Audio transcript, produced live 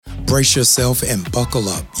Brace yourself and buckle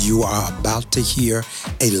up. You are about to hear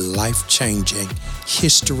a life-changing,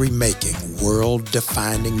 history-making,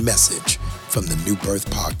 world-defining message from the New Birth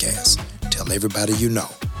Podcast. Tell everybody you know,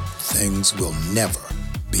 things will never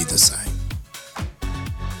be the same.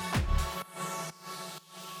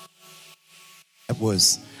 That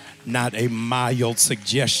was not a mild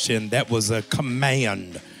suggestion. That was a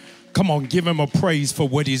command. Come on, give him a praise for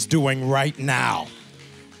what he's doing right now,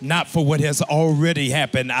 not for what has already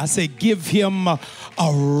happened. I say give him a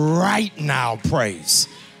right now praise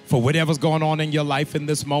for whatever's going on in your life in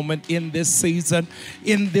this moment, in this season,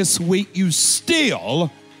 in this week. You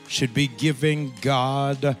still should be giving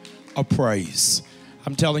God a praise.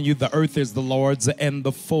 I'm telling you, the earth is the Lord's and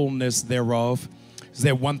the fullness thereof. Is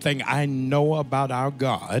there one thing I know about our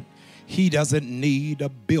God? He doesn't need a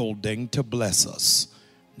building to bless us.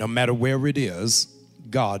 No matter where it is,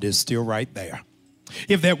 God is still right there.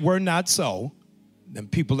 If that were not so, then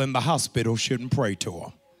people in the hospital shouldn't pray to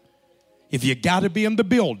him. If you got to be in the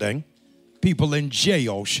building, people in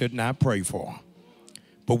jail should not pray for him.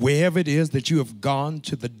 But wherever it is that you have gone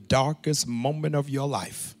to the darkest moment of your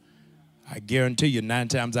life, I guarantee you 9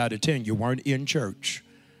 times out of 10, you weren't in church,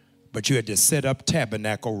 but you had to set up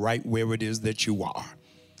tabernacle right where it is that you are.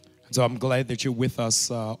 So I'm glad that you're with us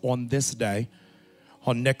on this day.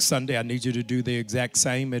 On next Sunday, I need you to do the exact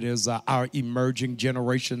same. It is our Emerging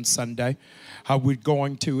Generation Sunday. We're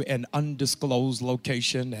going to an undisclosed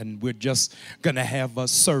location, and we're just going to have a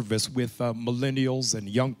service with millennials and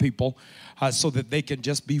young people so that they can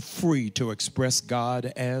just be free to express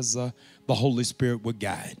God as the Holy Spirit would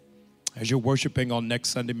guide. As you're worshiping on next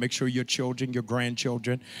Sunday, make sure your children, your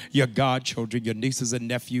grandchildren, your godchildren, your nieces and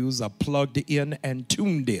nephews are plugged in and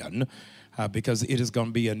tuned in because it is going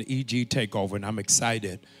to be an EG takeover, and I'm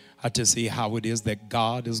excited to see how it is that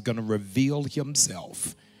God is going to reveal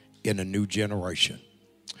himself in a new generation.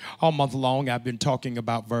 All month long, I've been talking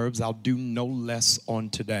about verbs. I'll do no less on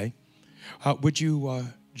today. Would you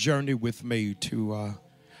journey with me to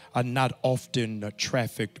a not often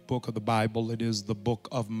trafficked book of the Bible? It is the book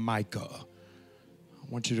of Micah. I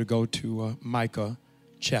want you to go to Micah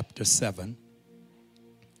chapter 7.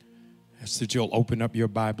 Ask that you'll open up your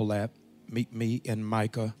Bible app. Meet me in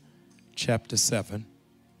Micah chapter 7.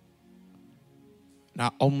 And I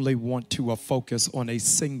only want to focus on a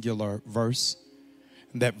singular verse,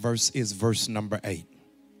 and that verse is verse number 8.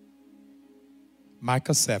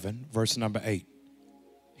 Micah 7, verse number 8.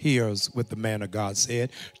 Here's what the man of God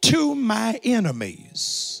said: to my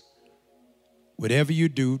enemies, whatever you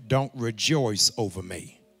do, don't rejoice over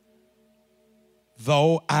me.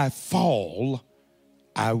 Though I fall,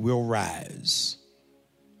 I will rise.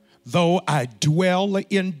 Though I dwell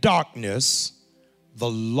in darkness,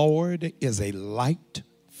 the Lord is a light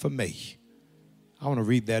for me. I want to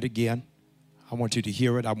read that again. I want you to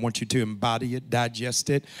hear it. I want you to embody it,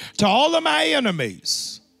 digest it. To all of my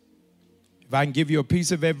enemies, if I can give you a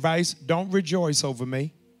piece of advice, don't rejoice over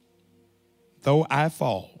me. Though I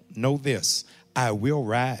fall, know this: I will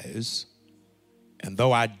rise. And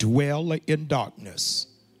though I dwell in darkness,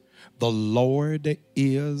 the Lord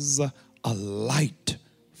is a light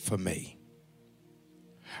for me.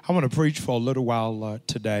 I want to preach for a little while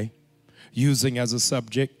today, using as a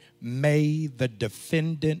subject, may the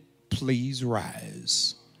defendant please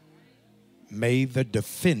rise. May the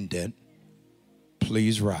defendant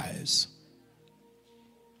please rise.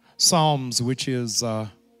 Psalms, which is the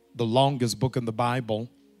longest book in the Bible,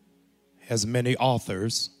 has many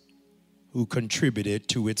authors who contributed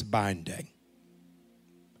to its binding.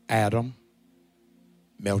 Adam,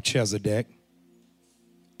 Melchizedek,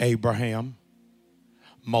 Abraham,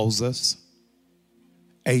 Moses,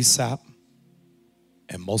 Asaph,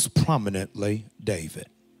 and most prominently, David.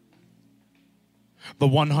 The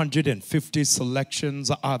 150 selections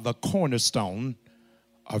are the cornerstone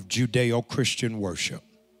of Judeo-Christian worship.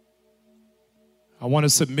 I want to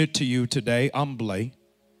submit to you today humbly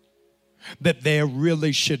that there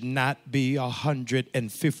really should not be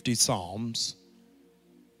 150 Psalms.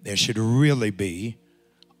 There should really be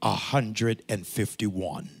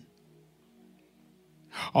 151.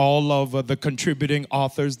 All of the contributing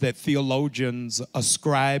authors that theologians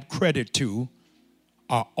ascribe credit to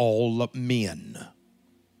are all men.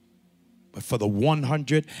 But for the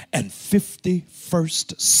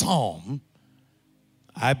 151st Psalm,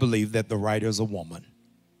 I believe that the writer is a woman,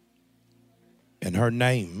 and her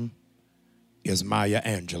name is Maya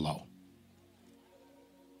Angelou.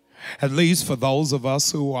 At least for those of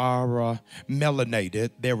us who are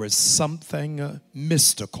melanated, there is something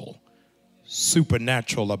mystical,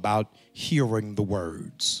 supernatural about hearing the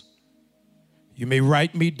words. You may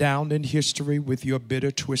write me down in history with your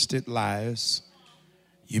bitter, twisted lies.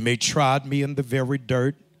 You may trod me in the very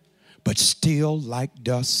dirt, but still like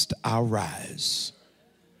dust I'll rise.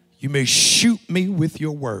 You may shoot me with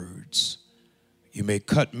your words. You may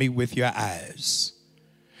cut me with your eyes.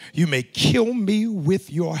 You may kill me with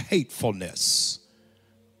your hatefulness,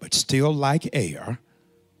 but still like air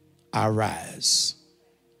I rise.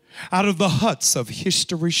 Out of the huts of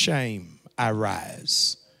history's shame I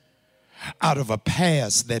rise. Out of a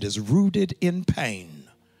past that is rooted in pain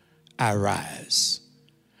I rise.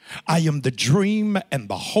 I am the dream and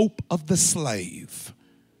the hope of the slave.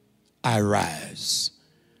 I rise.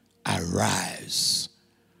 I rise.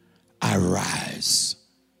 I rise.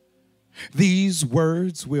 These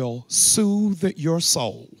words will soothe your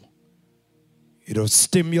soul. It'll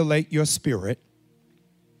stimulate your spirit,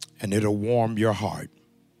 and it'll warm your heart.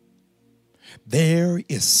 There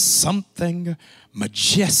is something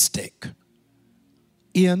majestic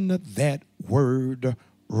in that word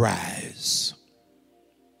rise.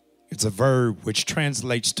 It's a verb which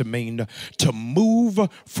translates to mean to move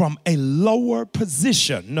from a lower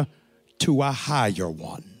position to a higher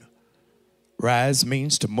one. Rise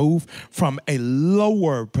means to move from a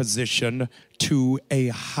lower position to a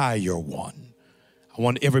higher one. I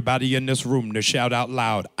want everybody in this room to shout out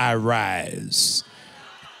loud, I rise.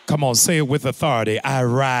 Come on, say it with authority, I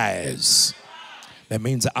rise. That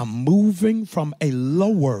means I'm moving from a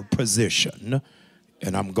lower position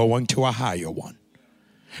and I'm going to a higher one.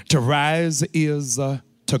 To rise is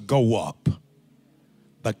to go up.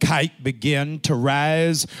 The kite began to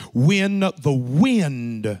rise when the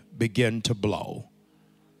wind began to blow.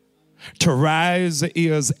 To rise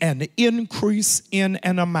is an increase in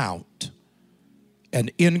an amount, an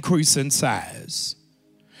increase in size.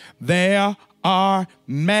 There are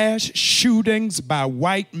mass shootings by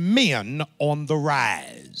white men on the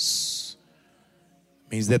rise.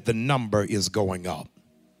 It means that the number is going up.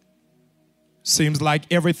 Seems like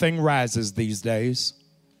everything rises these days.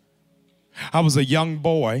 I was a young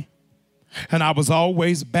boy, and I was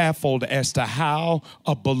always baffled as to how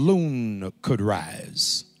a balloon could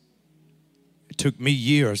rise. It took me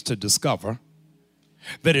years to discover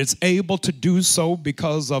that it's able to do so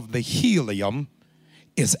because of the helium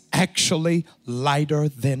is actually lighter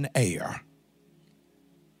than air.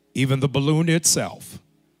 Even the balloon itself,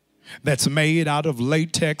 that's made out of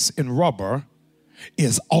latex and rubber,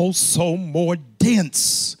 is also more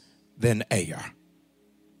dense than air.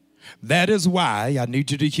 That is why, I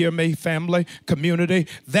need you to hear me, family, community,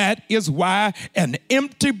 that is why an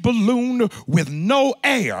empty balloon with no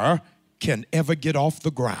air can ever get off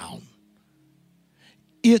the ground.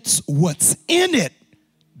 It's what's in it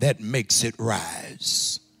that makes it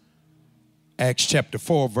rise. Acts chapter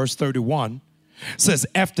 4, verse 31 says,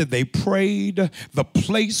 after they prayed, the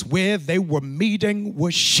place where they were meeting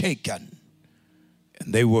was shaken,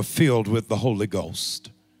 and they were filled with the Holy Ghost.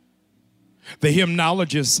 The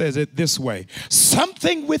hymnologist says it this way,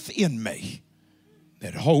 something within me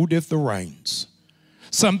that holdeth the reins.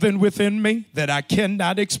 Something within me that I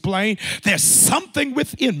cannot explain. There's something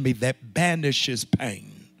within me that banishes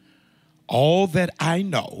pain. All that I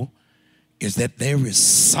know is that there is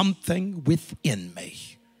something within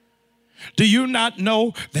me. Do you not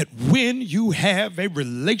know that when you have a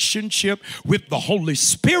relationship with the Holy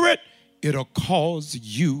Spirit, it'll cause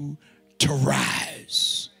you to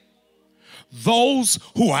rise? Those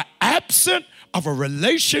who are absent of a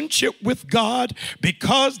relationship with God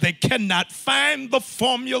because they cannot find the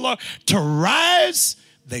formula to rise,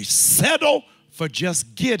 they settle for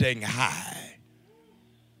just getting high.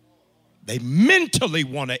 They mentally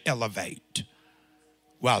want to elevate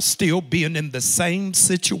while still being in the same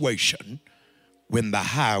situation when the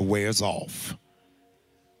high wears off.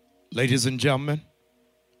 Ladies and gentlemen,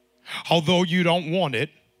 although you don't want it,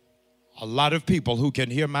 a lot of people who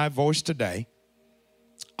can hear my voice today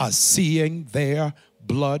are seeing their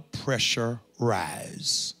blood pressure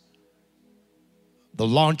rise. The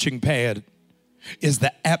launching pad is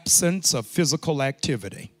the absence of physical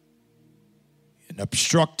activity, an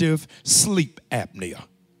obstructive sleep apnea,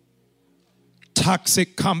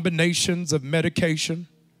 toxic combinations of medication,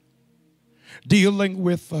 dealing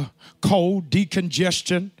with cold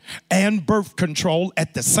decongestion and birth control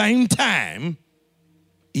at the same time,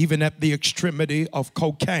 even at the extremity of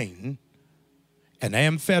cocaine and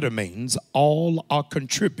amphetamines, all are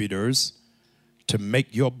contributors to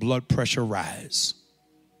make your blood pressure rise.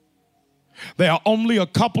 There are only a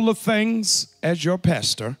couple of things as your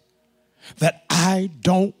pastor that I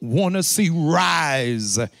don't want to see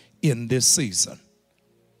rise in this season.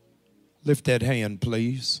 Lift that hand,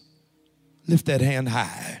 please. Lift that hand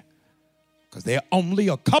high. Because there are only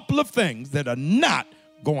a couple of things that are not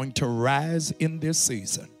going to rise in this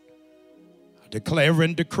season. I Declare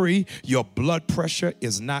and decree your blood pressure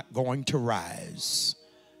is not going to rise.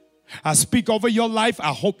 I speak over your life.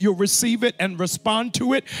 I hope you'll receive it and respond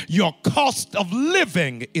to it. Your cost of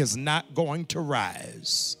living is not going to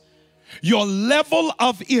rise. Your level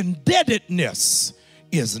of indebtedness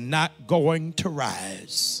is not going to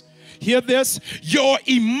rise. Hear this? Your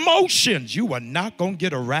emotions, you are not going to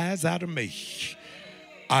get a rise out of me.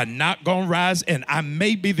 Are not going to rise, and I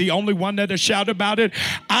may be the only one that'll shout about it.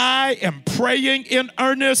 I am praying in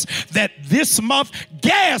earnest that this month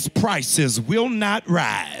gas prices will not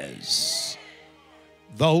rise.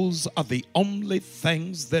 Those are the only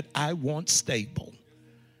things that I want stable.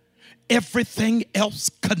 Everything else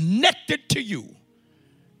connected to you,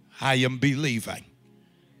 I am believing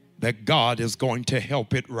that God is going to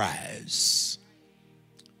help it rise.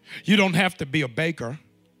 You don't have to be a baker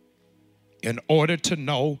in order to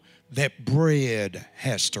know that bread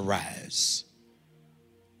has to rise.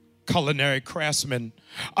 Culinary craftsmen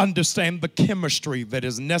understand the chemistry that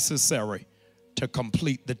is necessary to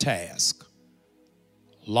complete the task.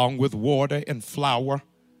 Along with water and flour,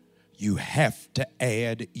 you have to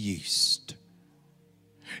add yeast.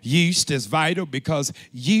 Yeast is vital because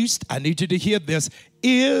yeast, I need you to hear this,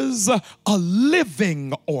 is a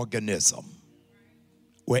living organism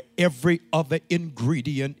where every other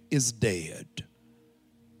ingredient is dead.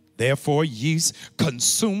 Therefore, yeast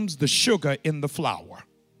consumes the sugar in the flour.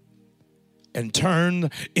 In turn,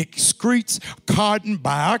 it excretes carbon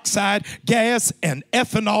dioxide gas and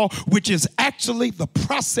ethanol, which is actually the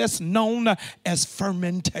process known as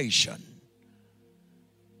fermentation.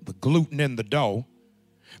 The gluten in the dough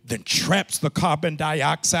then traps the carbon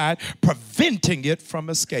dioxide, preventing it from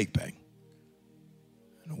escaping.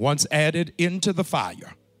 Once added into the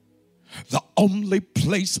fire, the only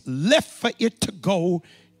place left for it to go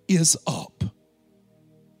is up.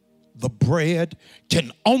 The bread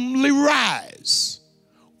can only rise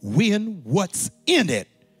when what's in it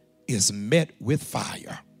is met with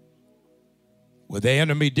fire. What the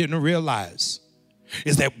enemy didn't realize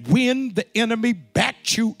is that when the enemy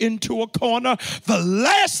backed you into a corner, the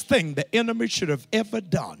last thing the enemy should have ever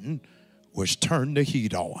done was turn the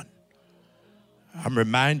heat on. I'm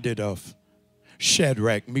reminded of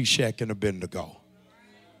Shadrach, Meshach, and Abednego,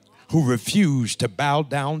 who refused to bow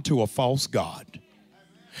down to a false god.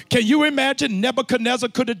 Can you imagine? Nebuchadnezzar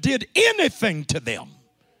could have did anything to them.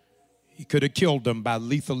 He could have killed them by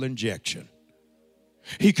lethal injection.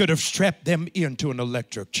 He could have strapped them into an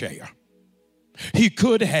electric chair. He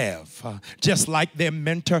could have, just like their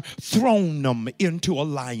mentor, thrown them into a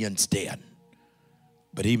lion's den.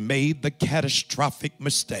 But he made the catastrophic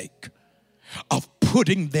mistake of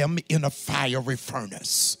putting them in a fiery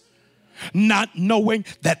furnace, not knowing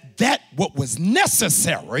that what was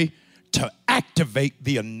necessary to activate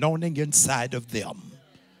the anointing inside of them.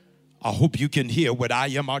 I hope you can hear what I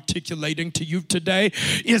am articulating to you today,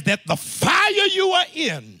 is that the fire you are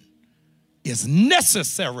in is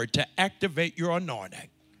necessary to activate your anointing.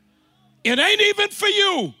 It ain't even for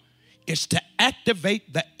you. It's to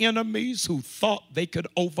activate the enemies who thought they could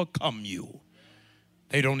overcome you.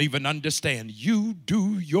 They don't even understand. You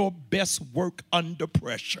do your best work under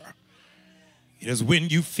pressure. It is when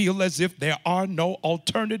you feel as if there are no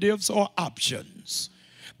alternatives or options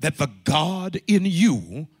that the God in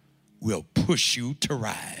you will push you to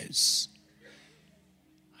rise.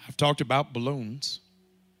 I've talked about balloons,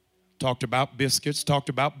 talked about biscuits, talked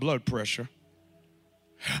about blood pressure.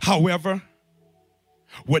 However,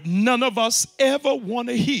 what none of us ever want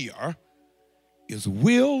to hear is,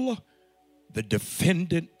 will the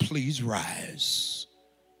defendant please rise?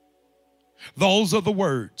 Those are the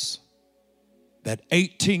words that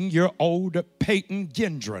 18-year-old Peyton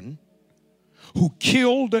Gendron, who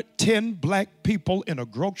killed 10 black people in a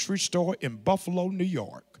grocery store in Buffalo, New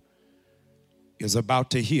York, is about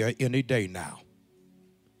to hear any day now.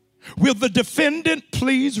 Will the defendant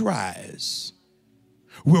please rise?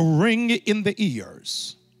 Will ring in the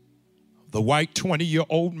ears of the white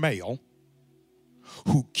 20-year-old male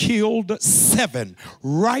who killed 7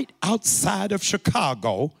 right outside of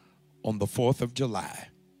Chicago on the 4th of July.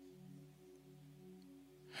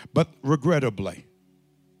 But regrettably,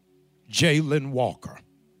 Jalen Walker,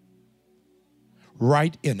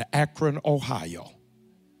 right in Akron, Ohio,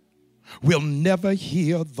 will never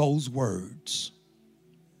hear those words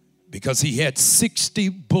because he had 60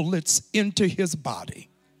 bullets into his body,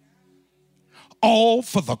 all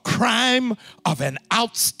for the crime of an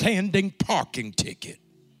outstanding parking ticket.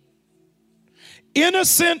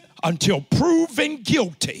 Innocent until proven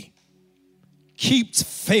guilty, keeps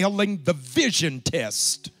failing the vision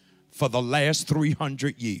test for the last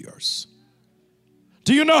 300 years.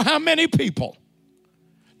 Do you know how many people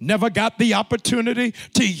never got the opportunity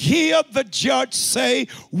to hear the judge say,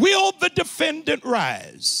 will the defendant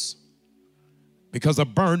rise? Because a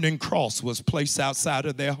burning cross was placed outside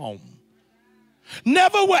of their home.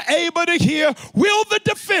 Never were able to hear, will the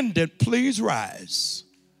defendant please rise?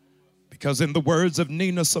 Because in the words of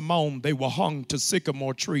Nina Simone, they were hung to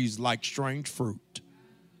sycamore trees like strange fruit.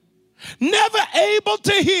 Never able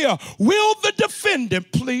to hear, will the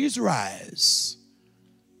defendant please rise?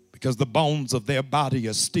 Because the bones of their body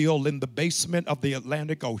are still in the basement of the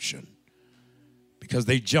Atlantic Ocean. Because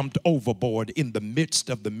they jumped overboard in the midst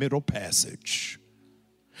of the Middle Passage.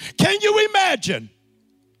 Can you imagine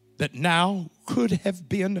that now could have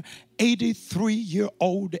been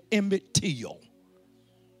 83-year-old Emmett Till,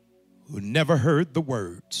 who never heard the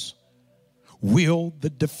words, will the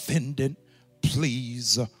defendant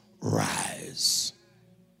please rise?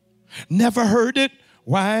 Never heard it.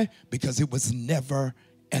 Why? Because it was never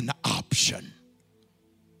an option.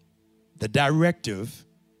 The directive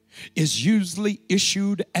is usually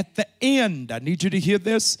issued at the end. I need you to hear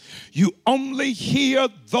this. You only hear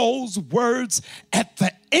those words at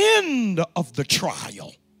the end of the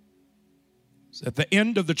trial. It's at the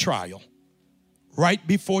end of the trial, right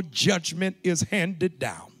before judgment is handed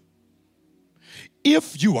down.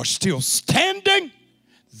 If you are still standing,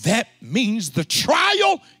 that means the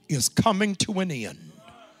trial is coming to an end.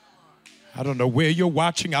 I don't know where you're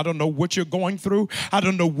watching. I don't know what you're going through. I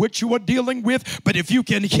don't know what you are dealing with. But if you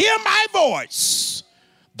can hear my voice,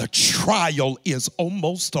 the trial is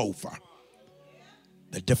almost over.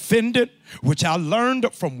 The defendant, which I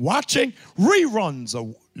learned from watching reruns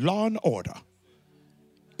of Law and Order,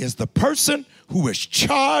 is the person who is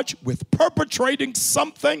charged with perpetrating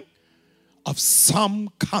something of some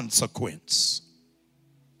consequence.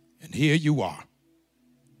 And here you are,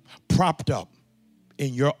 propped up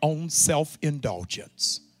in your own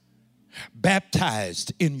self-indulgence,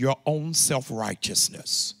 baptized in your own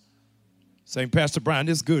self-righteousness. Saying, Pastor Brian,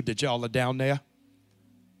 it's good that y'all are down there,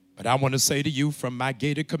 but I want to say to you from my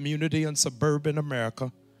gated community in suburban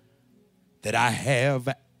America that I have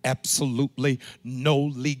absolutely no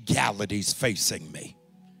legalities facing me.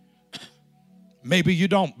 Maybe you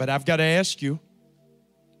don't, but I've got to ask you,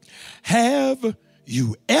 have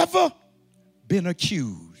you ever been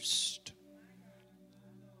accused?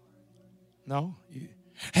 No?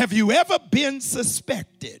 Have you ever been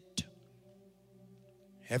suspected?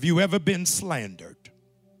 Have you ever been slandered?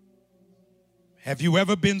 Have you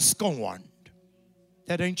ever been scorned?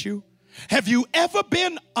 That ain't you? Have you ever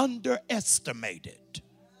been underestimated?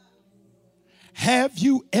 Have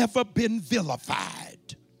you ever been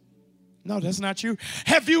vilified? No, that's not you.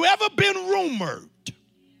 Have you ever been rumored?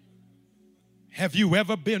 Have you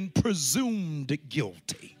ever been presumed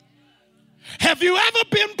guilty? Have you ever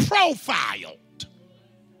been profiled?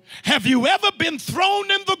 Have you ever been thrown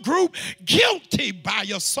in the group guilty by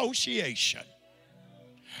association?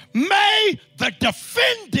 May the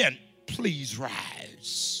defendant please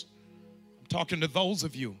rise. I'm talking to those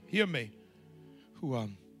of you, hear me, who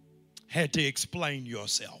had to explain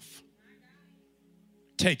yourself.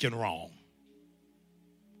 Taken wrong.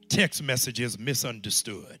 Text messages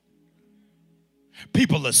misunderstood.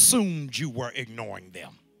 People assumed you were ignoring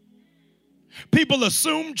them. People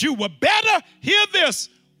assumed you were better, hear this,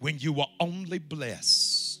 when you were only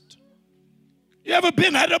blessed. You ever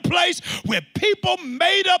been at a place where people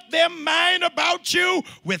made up their mind about you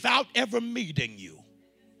without ever meeting you,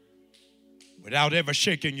 without ever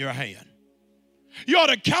shaking your hand? You ought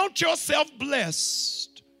to count yourself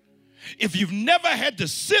blessed if you've never had to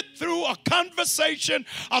sit through a conversation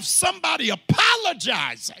of somebody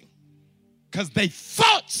apologizing because they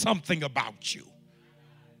thought something about you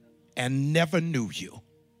and never knew you.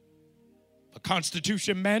 The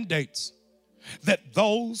Constitution mandates that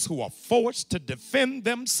those who are forced to defend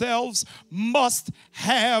themselves must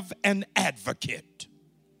have an advocate.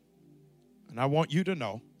 And I want you to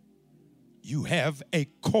know, you have a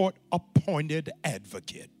court-appointed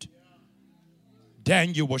advocate.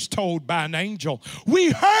 Daniel was told by an angel,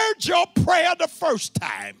 we heard your prayer the first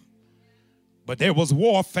time, but there was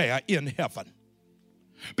warfare in heaven.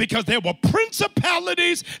 Because there were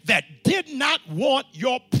principalities that did not want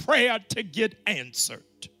your prayer to get answered.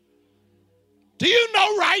 Do you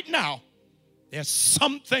know right now, there's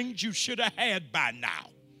some things you should have had by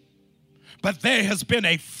now. But there has been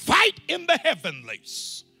a fight in the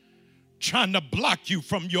heavenlies trying to block you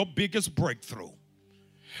from your biggest breakthrough.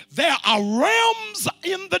 There are realms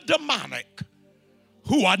in the demonic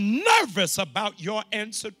who are nervous about your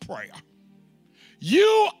answered prayer.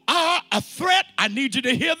 You are a threat. I need you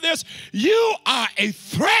to hear this. You are a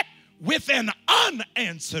threat with an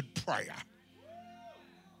unanswered prayer.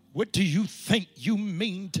 What do you think you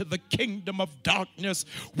mean to the kingdom of darkness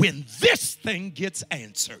when this thing gets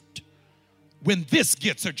answered? When this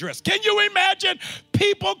gets addressed? Can you imagine?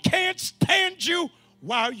 People can't stand you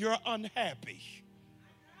while you're unhappy.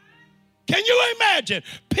 Can you imagine?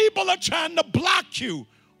 People are trying to block you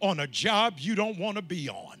on a job you don't want to be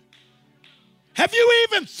on. Have you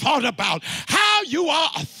even thought about how you are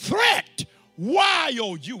a threat while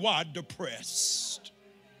you are depressed?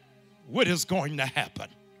 What is going to happen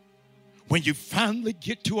when you finally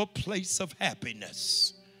get to a place of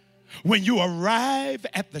happiness? When you arrive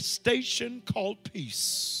at the station called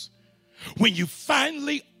peace? When you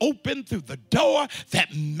finally open through the door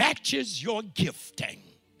that matches your gifting?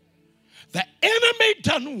 The enemy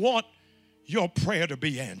doesn't want your prayer to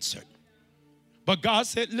be answered. But God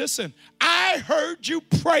said, listen, I heard you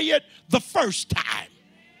pray it the first time.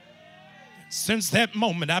 Since that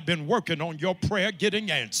moment, I've been working on your prayer getting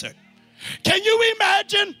answered. Can you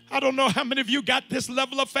imagine? I don't know how many of you got this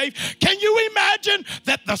level of faith. Can you imagine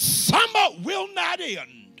that the summer will not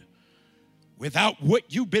end without what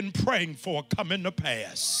you've been praying for coming to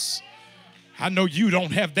pass? I know you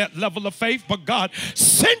don't have that level of faith, but God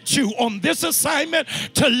sent you on this assignment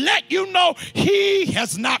to let you know He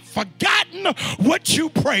has not forgotten what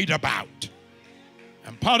you prayed about.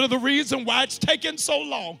 And part of the reason why it's taken so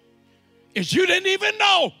long is you didn't even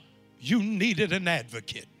know you needed an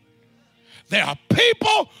advocate. There are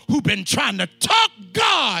people who've been trying to talk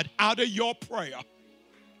God out of your prayer.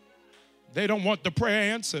 They don't want the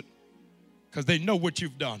prayer answered because they know what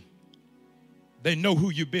you've done. They know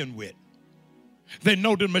who you've been with. They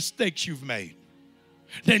know the mistakes you've made.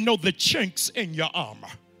 They know the chinks in your armor.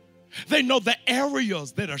 They know the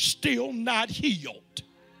areas that are still not healed.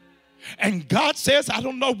 And God says, I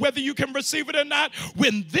don't know whether you can receive it or not.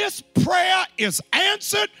 When this prayer is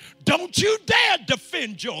answered, don't you dare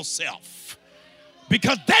defend yourself.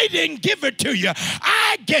 Because they didn't give it to you.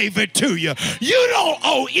 I gave it to you. You don't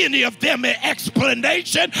owe any of them an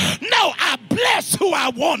explanation. No, I bless who I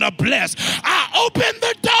want to bless. I open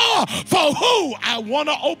the door for who I want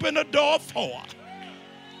to open the door for.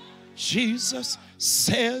 Jesus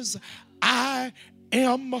says, I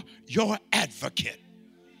am your advocate.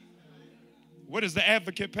 What is the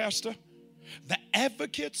advocate, Pastor? The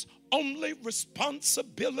advocate's only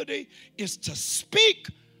responsibility is to speak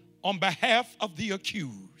on behalf of the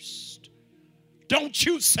accused. Don't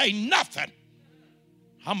you say nothing.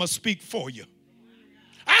 I'm going to speak for you.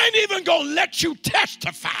 I ain't even going to let you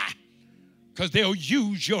testify because they'll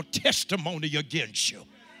use your testimony against you.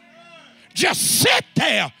 Just sit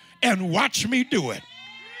there and watch me do it.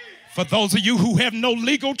 For those of you who have no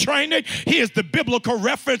legal training, here's the biblical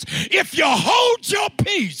reference. If you hold your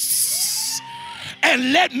peace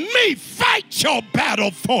and let me fight your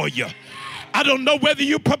battle for you. I don't know whether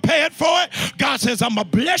you're prepared for it. God says, I'm going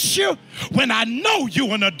to bless you when I know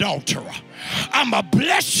you're an adulterer. I'm going to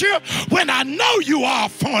bless you when I know you are a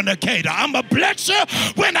fornicator. I'm going to bless you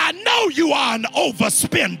when I know you are an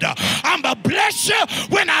overspender. I'm going to bless you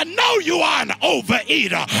when I know you are an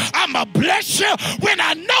overeater. I'm going to bless you when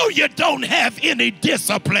I know you don't have any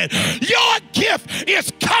discipline. Your gift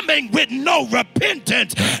is coming with no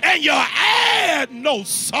repentance, and you add no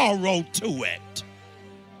sorrow to it.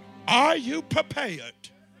 Are you prepared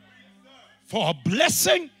for a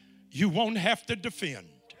blessing you won't have to defend?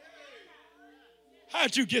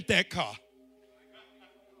 How'd you get that car?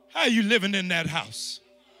 How are you living in that house?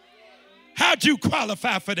 How'd you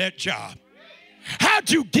qualify for that job? How'd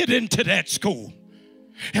you get into that school?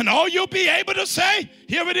 And all you'll be able to say,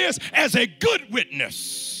 here it is, as a good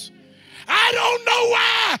witness. I don't know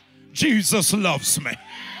why Jesus loves me.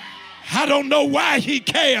 I don't know why he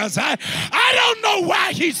cares. I don't know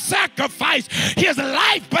why he sacrificed his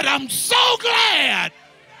life, but I'm so glad.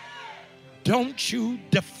 Don't you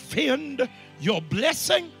defend your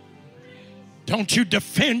blessing? Don't you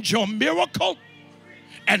defend your miracle?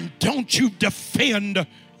 And don't you defend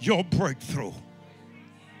your breakthrough?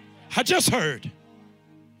 I just heard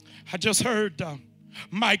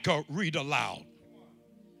Micah read aloud.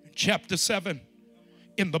 Chapter 7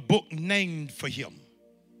 in the book named for him.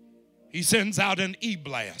 He sends out an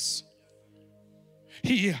e-blast.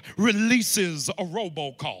 He releases a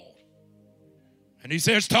robocall. And he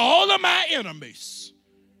says to all of my enemies,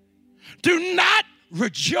 do not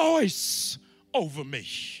rejoice over me.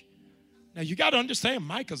 Now you got to understand,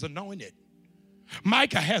 Micah's anointed.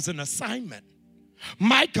 Micah has an assignment.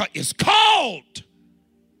 Micah is called,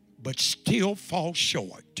 but still falls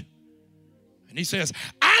short. And he says,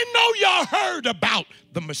 I know y'all heard about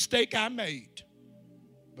the mistake I made,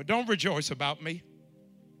 but don't rejoice about me.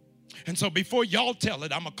 And so before y'all tell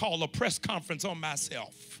it, I'm going to call a press conference on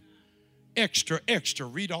myself. extra, extra,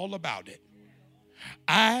 read all about it.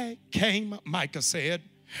 I came, Micah said,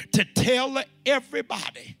 to tell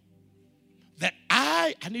everybody that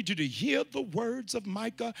I need you to hear the words of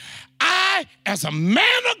Micah. I, as a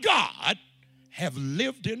man of God, have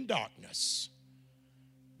lived in darkness,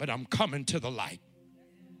 but I'm coming to the light.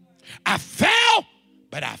 I fell,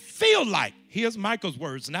 but I feel like, here's Micah's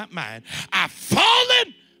words, not mine. I've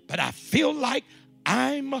fallen, but I feel like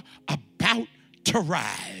I'm about to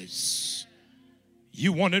rise.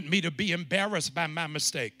 You wanted me to be embarrassed by my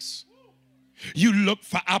mistakes. You looked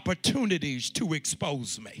for opportunities to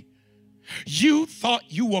expose me. You thought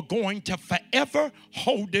you were going to forever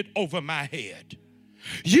hold it over my head.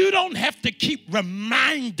 You don't have to keep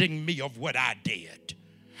reminding me of what I did.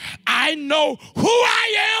 I know who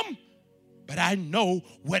I am, but I know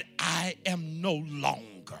what I am no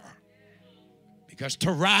longer. Because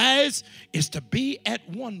to rise is to be at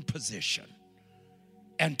one position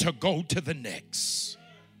and to go to the next.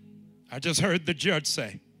 I just heard the judge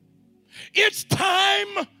say, it's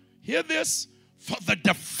time, hear this, for the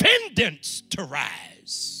defendants to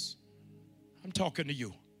rise. I'm talking to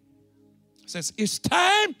you. It says, it's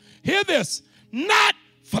time, hear this, not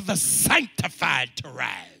for the sanctified to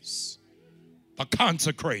rise, the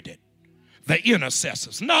consecrated, the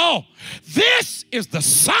intercessors. No, this is the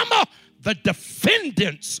summer the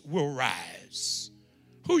defendants will rise.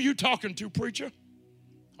 Who you talking to, preacher?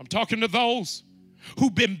 I'm talking to those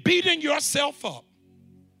who've been beating yourself up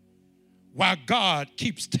while God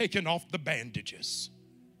keeps taking off the bandages.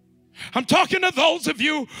 I'm talking to those of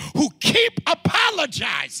you who keep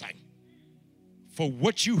apologizing for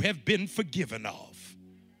what you have been forgiven of.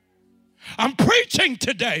 I'm preaching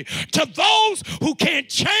today to those who can't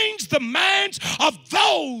change the minds of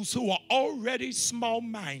those who are already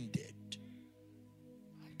small-minded.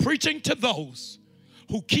 I'm preaching to those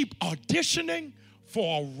who keep auditioning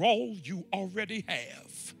for a role you already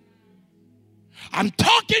have. I'm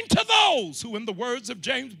talking to those who, in the words of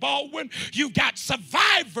James Baldwin, you've got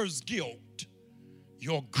survivor's guilt.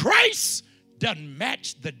 Your grace doesn't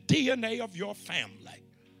match the DNA of your family.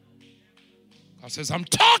 God says, I'm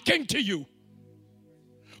talking to you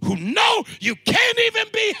who know you can't even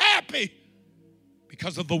be happy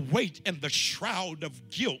because of the weight and the shroud of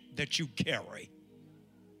guilt that you carry.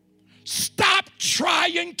 Stop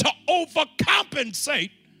trying to overcompensate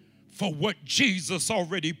for what Jesus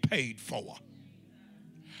already paid for.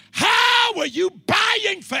 How are you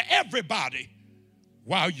buying for everybody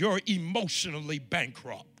while you're emotionally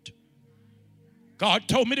bankrupt? God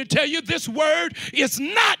told me to tell you this word is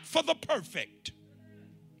not for the perfect.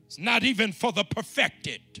 It's not even for the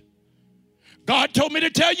perfected. God told me to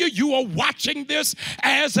tell you you are watching this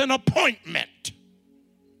as an appointment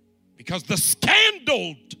because the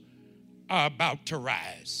scandals are about to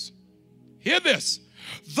rise. Hear this.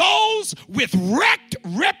 Those with wrecked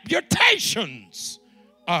reputations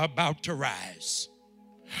are about to rise.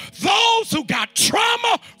 Those who got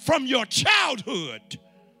trauma from your childhood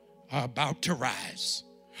are about to rise.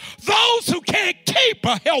 Those who can't keep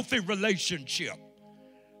a healthy relationship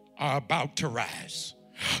are about to rise.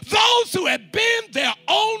 Those who have been their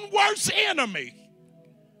own worst enemy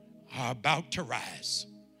are about to rise.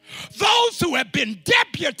 Those who have been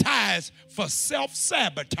deputized for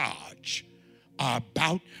self-sabotage are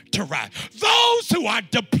about to rise. Those who are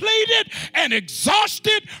depleted and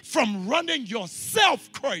exhausted from running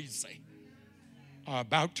yourself crazy are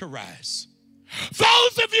about to rise.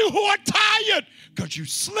 Those of you who are tired because you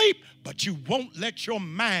sleep but you won't let your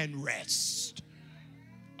mind rest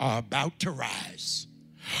are about to rise.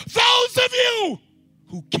 Those of you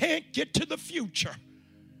who can't get to the future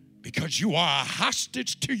because you are a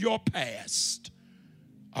hostage to your past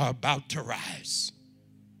are about to rise.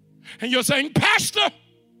 And you're saying, Pastor,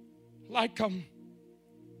 like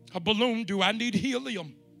a balloon, do I need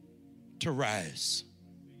helium to rise?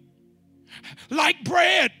 Like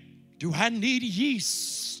bread, do I need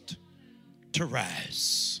yeast to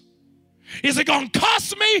rise? Is it going to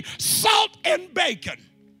cost me salt and bacon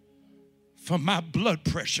for my blood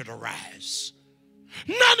pressure to rise?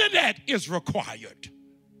 None of that is required.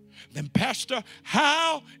 Then, Pastor,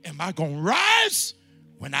 how am I going to rise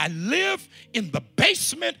when I live in the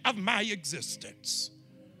basement of my existence?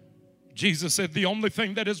 Jesus said the only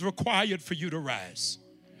thing that is required for you to rise,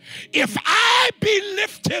 if I be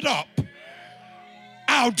lifted up,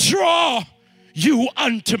 I'll draw you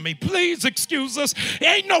unto me. Please excuse us.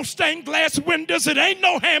 Ain't no stained glass windows. It ain't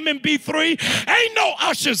no Hammond B3. Ain't no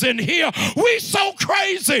ushers in here. We so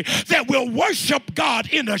crazy that we'll worship God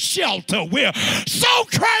in a shelter. We're so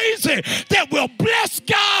crazy that we'll bless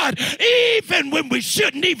God even when we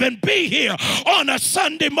shouldn't even be here on a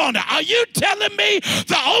Sunday morning. Are you telling me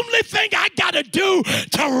the only thing I got to do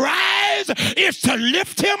to rise is to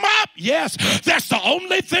lift him up? Yes, that's the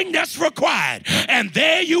only thing that's required. And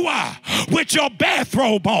there you are with your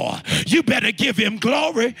bathrobe on. You better give him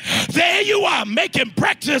glory. There you are making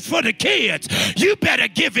breakfast for the kids. You better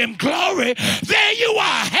give him glory. There you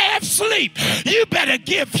are half asleep. You better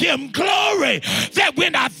give him glory. That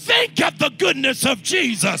when I think of the goodness of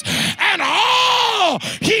Jesus and all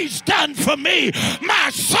he's done for me, my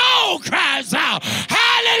soul cries out,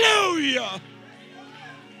 hallelujah.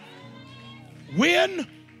 When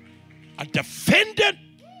a defendant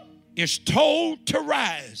is told to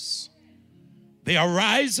rise, they are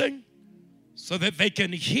rising so that they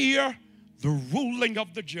can hear the ruling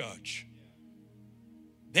of the judge.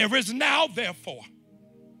 There is now, therefore,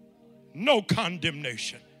 no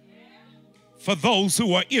condemnation for those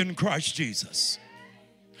who are in Christ Jesus.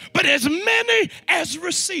 But as many as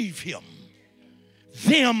receive him,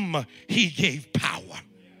 them he gave power.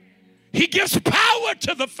 He gives power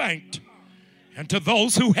to the faint, and to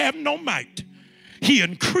those who have no might, he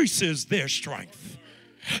increases their strength.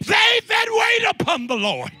 They that wait upon the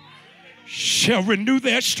Lord shall renew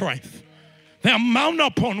their strength. They'll mount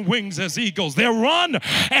up on wings as eagles. They'll run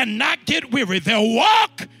and not get weary. They'll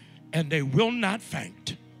walk and they will not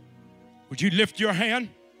faint. Would you lift your hand?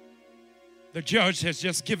 The judge has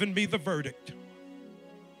just given me the verdict.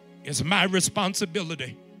 It's my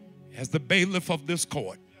responsibility as the bailiff of this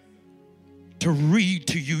court to read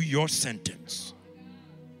to you your sentence.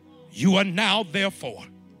 You are now, therefore,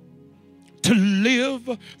 to live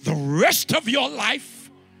the rest of your life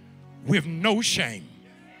with no shame.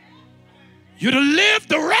 You're to live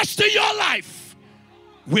the rest of your life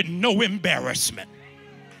with no embarrassment.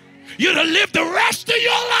 You're to live the rest of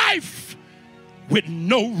your life with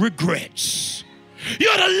no regrets.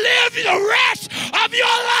 You're to live the rest of your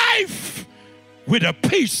life with a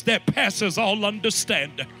peace that passes all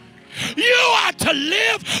understanding. You are to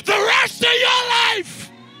live the rest of your life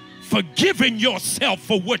forgiving yourself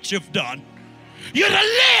for what you've done. You're to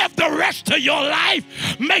live the rest of your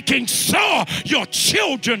life making sure your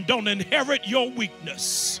children don't inherit your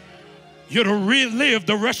weakness. You're to relive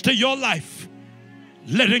the rest of your life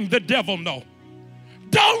letting the devil know,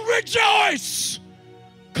 don't rejoice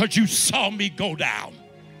because you saw me go down.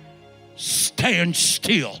 Stand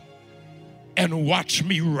still and watch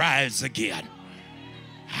me rise again.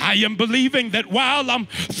 I am believing that while I'm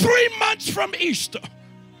 3 months from Easter,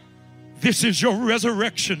 this is your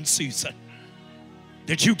resurrection season.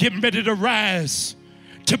 That you get ready to rise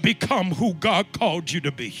to become who God called you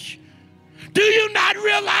to be. Do you not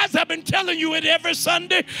realize I've been telling you it every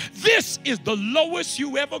Sunday? This is the lowest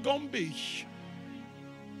you ever gonna be.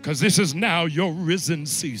 Because this is now your risen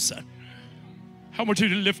season. I want you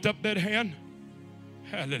to lift up that hand.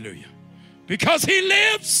 Hallelujah. Because he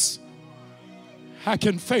lives, I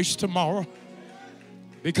can face tomorrow.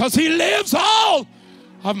 Because he lives, all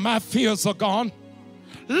of my fears are gone.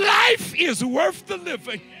 Life is worth the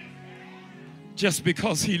living just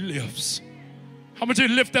because he lives. I want you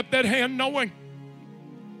to lift up that hand knowing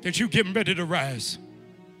that you're getting ready to rise.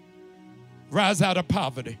 Rise out of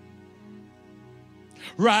poverty.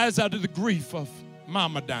 Rise out of the grief of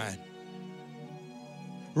mama dying.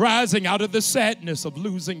 Rising out of the sadness of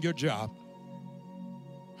losing your job.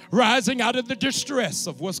 Rising out of the distress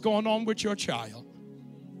of what's going on with your child.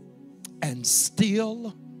 And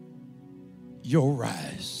still you'll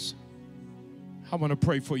rise. I want to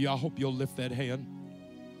pray for you. I hope you'll lift that hand.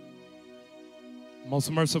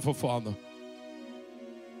 Most merciful Father,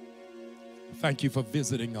 thank you for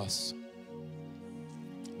visiting us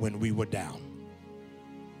when we were down.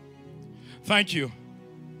 Thank you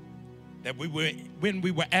that when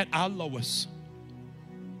we were at our lowest,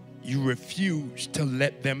 you refused to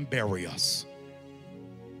let them bury us.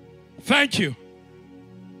 Thank you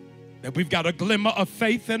that we've got a glimmer of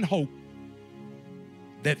faith and hope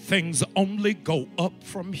that things only go up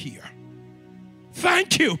from here.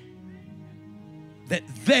 Thank you that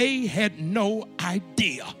they had no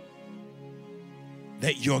idea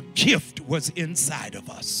that your gift was inside of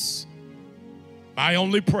us. My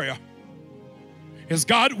only prayer is,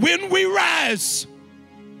 God, when we rise,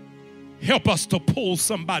 help us to pull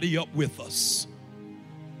somebody up with us,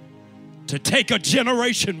 to take a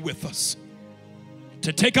generation with us,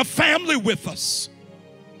 to take a family with us,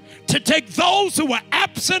 to take those who are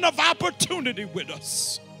absent of opportunity with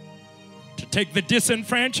us, to Take the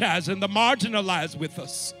disenfranchised and the marginalized with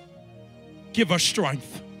us. Give us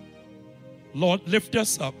strength. Lord, lift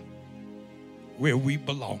us up where we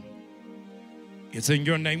belong. It's in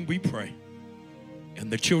your name we pray.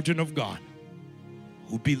 And the children of God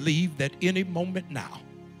who believe that any moment now,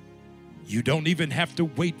 you don't even have to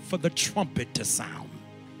wait for the trumpet to sound.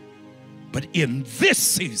 But in this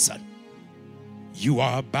season, you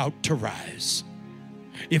are about to rise.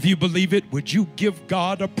 If you believe it, would you give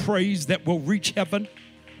God a praise that will reach heaven?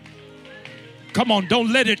 Come on,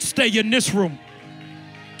 don't let it stay in this room.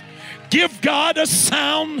 Give God a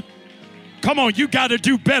sound. Come on, you got to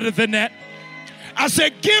do better than that. I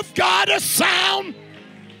said, give God a sound.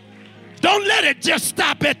 Don't let it just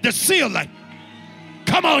stop at the ceiling.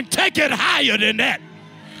 Come on, take it higher than that.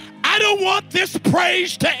 I don't want this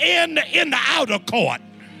praise to end in the outer court.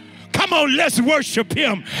 Come on, let's worship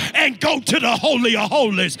him and go to the Holy of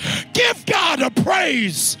Holies. Give God a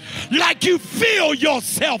praise like you feel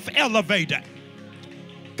yourself elevated.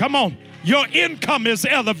 Come on, your income is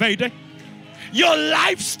elevated. Your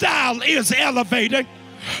lifestyle is elevated.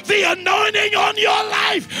 The anointing on your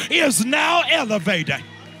life is now elevated.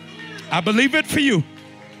 I believe it for you.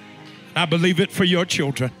 I believe it for your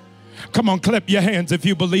children. Come on, clap your hands if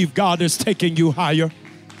you believe God is taking you higher.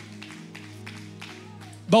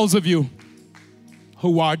 Those of you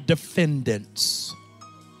who are defendants,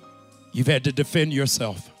 you've had to defend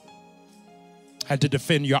yourself, had to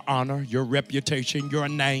defend your honor, your reputation, your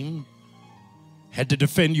name, had to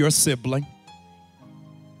defend your sibling.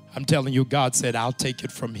 I'm telling you, God said, I'll take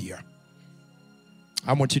it from here.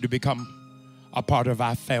 I want you to become a part of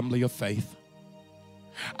our family of faith.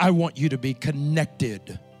 I want you to be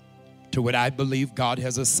connected to what I believe God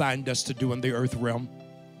has assigned us to do in the earth realm.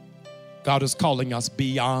 God is calling us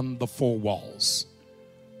beyond the four walls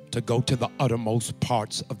to go to the uttermost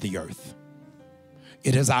parts of the earth.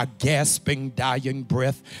 It is our gasping, dying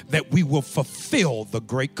breath that we will fulfill the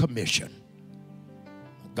Great Commission.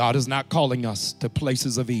 God is not calling us to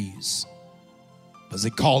places of ease,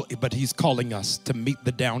 but he's calling us to meet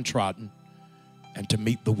the downtrodden and to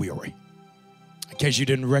meet the weary. In case you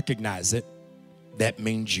didn't recognize it, that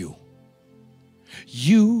means you.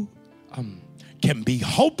 You can be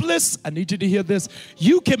hopeless. I need you to hear this.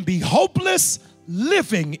 You can be hopeless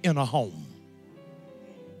living in a home.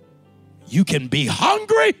 You can be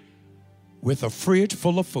hungry with a fridge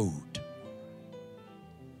full of food.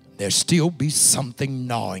 There still be something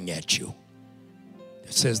gnawing at you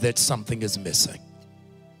that says that something is missing.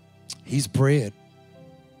 He's bread.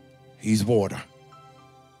 He's water.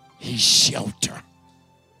 He's shelter.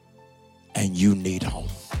 And you need home.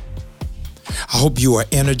 I hope you are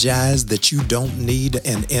energized that you don't need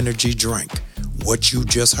an energy drink. What you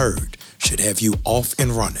just heard should have you off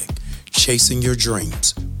and running, chasing your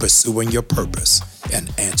dreams, pursuing your purpose,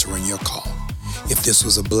 and answering your call. If this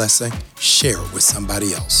was a blessing, share it with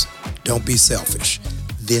somebody else. Don't be selfish.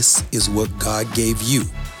 This is what God gave you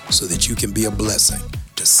so that you can be a blessing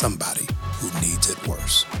to somebody who needs it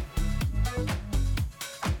worse.